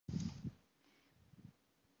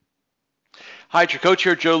Hi, it's your coach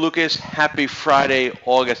here, Joe Lucas. Happy Friday,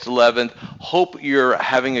 August 11th. Hope you're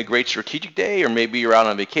having a great strategic day, or maybe you're out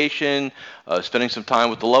on vacation, spending some time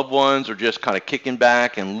with the loved ones, or just kind of kicking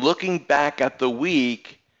back and looking back at the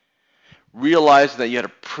week, realizing that you had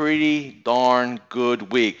a pretty darn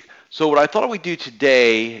good week. So what I thought we'd do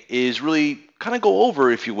today is really kind of go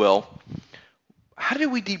over, if you will, how did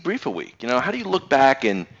we debrief a week? How do you look back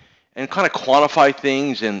and kind of quantify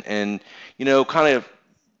things and kind of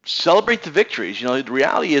celebrate the victories. The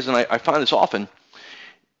reality is, and I find this often,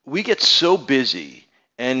 we get so busy,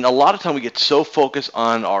 and a lot of time we get so focused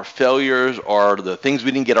on our failures or the things we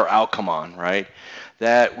didn't get our outcome on, right?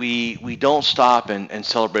 That we don't stop and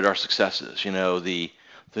celebrate our successes. The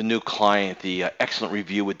new client, the excellent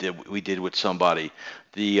review we did with somebody,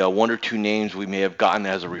 the one or two names we may have gotten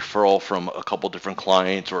as a referral from a couple different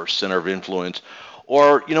clients or a center of influence,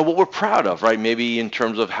 or what we're proud of, right? Maybe in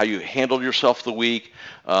terms of how you handled yourself the week,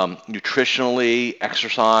 nutritionally,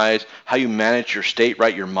 exercise, how you manage your state,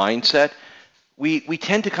 right? Your mindset. We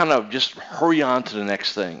tend to kind of just hurry on to the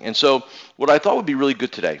next thing. And so what I thought would be really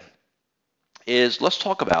good today is let's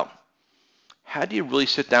talk about how do you really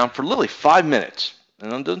sit down for literally 5 minutes,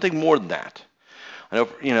 and it doesn't take more than that.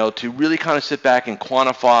 To really kind of sit back and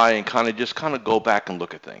quantify and kind of go back and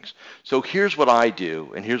look at things. So here's what I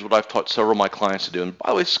do, and here's what I've taught several of my clients to do. And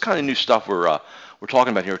by the way, this is kind of new stuff we're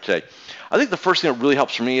talking about here today. I think the first thing that really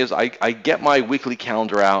helps for me is I get my weekly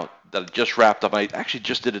calendar out that I just wrapped up. I actually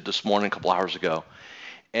just did it this morning, a couple hours ago,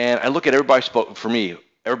 and I look at everybody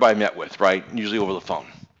everybody I met with, right? Usually over the phone,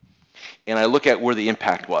 and I look at where the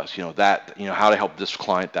impact was. How to help this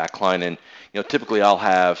client, that client, and typically I'll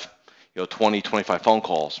have 20, 25 phone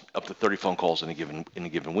calls, up to 30 phone calls in a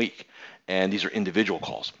given week. And these are individual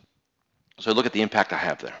calls. So I look at the impact I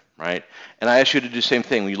have there, right? And I ask you to do the same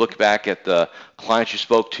thing. When you look back at the clients you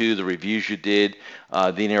spoke to, the reviews you did,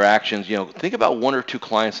 the interactions, think about one or two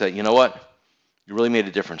clients that, you really made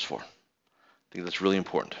a difference for. I think that's really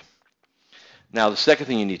important. Now, the second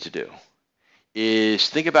thing you need to do is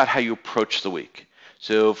think about how you approach the week.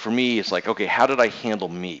 So for me, it's like, okay, how did I handle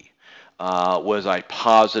me? Was I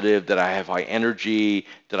positive? Did I have high energy?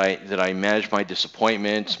 Did I manage my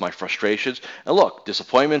disappointments, my frustrations? And look,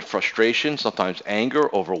 disappointment, frustration, sometimes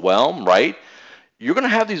anger, overwhelm, right? You're going to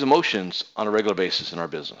have these emotions on a regular basis in our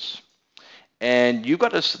business. And you've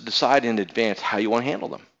got to decide in advance how you want to handle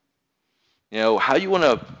them. How you want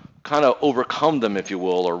to kind of overcome them, if you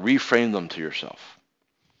will, or reframe them to yourself.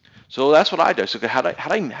 So that's what I do. So how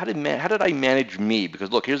did I manage me?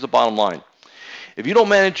 Because look, here's the bottom line. If you don't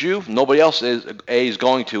manage you, nobody else is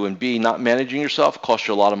going to, and B, not managing yourself costs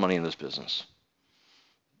you a lot of money in this business.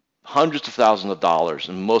 Hundreds of thousands of dollars.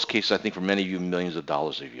 In most cases, I think for many of you, millions of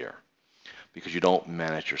dollars a year, because you don't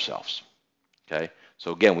manage yourselves. Okay?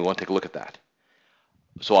 So again, we want to take a look at that.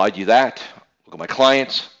 So I do that, look at my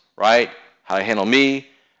clients, right? How I handle me,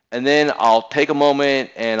 and then I'll take a moment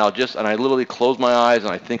and I literally close my eyes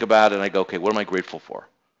and I think about it and I go, okay, what am I grateful for?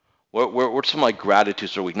 What's some of my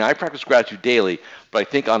gratitudes for a week? Now, I practice gratitude daily, but I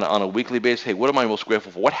think on a weekly basis, hey, what am I most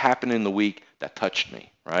grateful for? What happened in the week that touched me,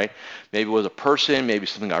 right? Maybe it was a person, maybe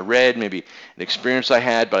something I read, maybe an experience I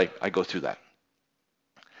had, but I go through that.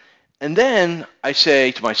 And then I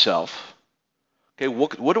say to myself, okay,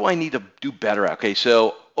 what do I need to do better at? Okay,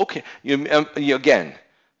 so, again,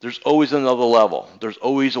 there's always another level. There's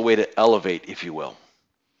always a way to elevate, if you will.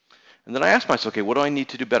 And then I ask myself, okay, what do I need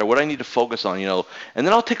to do better? What do I need to focus on? And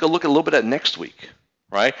then I'll take a look a little bit at next week,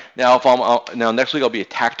 right? Now, next week will be a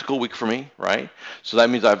tactical week for me, right? So that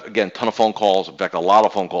means I've, again, a ton of phone calls. In fact, a lot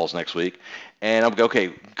of phone calls next week. And I'm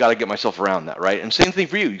okay, got to get myself around that, right? And same thing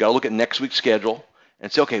for you. You got to look at next week's schedule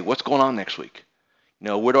and say, okay, what's going on next week?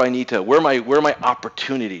 Where do I need to? Where are my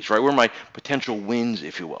opportunities, right? Where are my potential wins,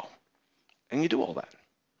 if you will? And you do all that,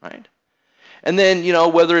 right? And then,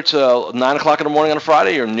 whether it's 9 o'clock in the morning on a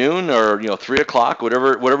Friday or noon or, 3 o'clock,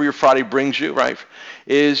 whatever your Friday brings you, right,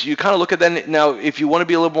 is you kind of look at that. Now, if you want to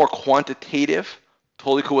be a little more quantitative,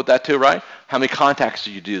 totally cool with that too, right? How many contacts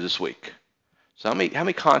did you do this week? So how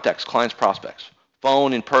many contacts, clients, prospects,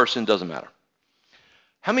 phone, in person, doesn't matter.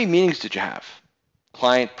 How many meetings did you have?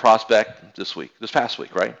 Client, prospect, this past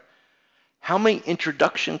week, right? How many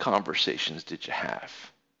introduction conversations did you have,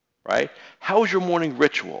 right? How was your morning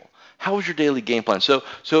ritual? How was your daily game plan? So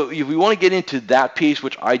if we want to get into that piece,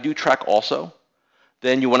 which I do track also,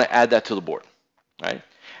 then you want to add that to the board, right?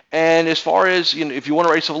 And as far as, if you want to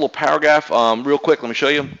write yourself a little paragraph, real quick, let me show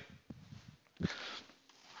you.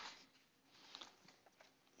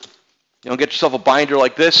 Get yourself a binder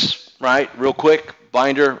like this, right? Real quick,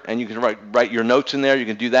 binder, and you can write your notes in there. You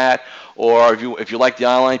can do that, or if you like the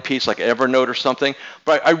online piece, like Evernote or something.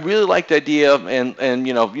 But I really like the idea, and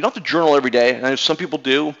you don't have to journal every day. And I know some people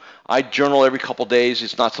do. I journal every couple days.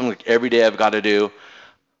 It's not something like every day I've got to do.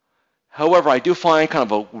 However, I do find kind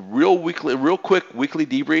of a real quick weekly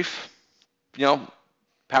debrief,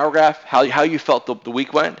 paragraph, how you felt the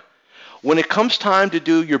week went. When it comes time to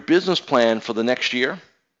do your business plan for the next year,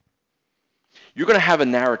 you're going to have a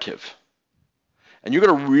narrative. And you're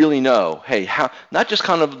going to really know, hey, not just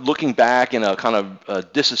kind of looking back in a kind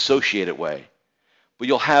of disassociated way, but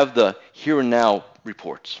you'll have the here and now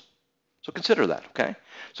reports. So consider that, okay?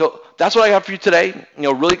 So that's what I have for you today.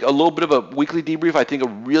 Really a little bit of a weekly debrief. I think will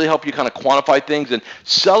really help you kind of quantify things and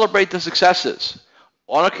celebrate the successes.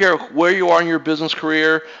 I don't care where you are in your business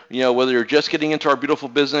career, whether you're just getting into our beautiful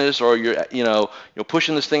business or you're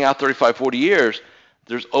pushing this thing out 35, 40 years,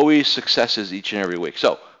 there's always successes each and every week.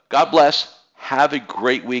 So God bless. Have a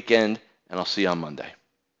great weekend, and I'll see you on Monday.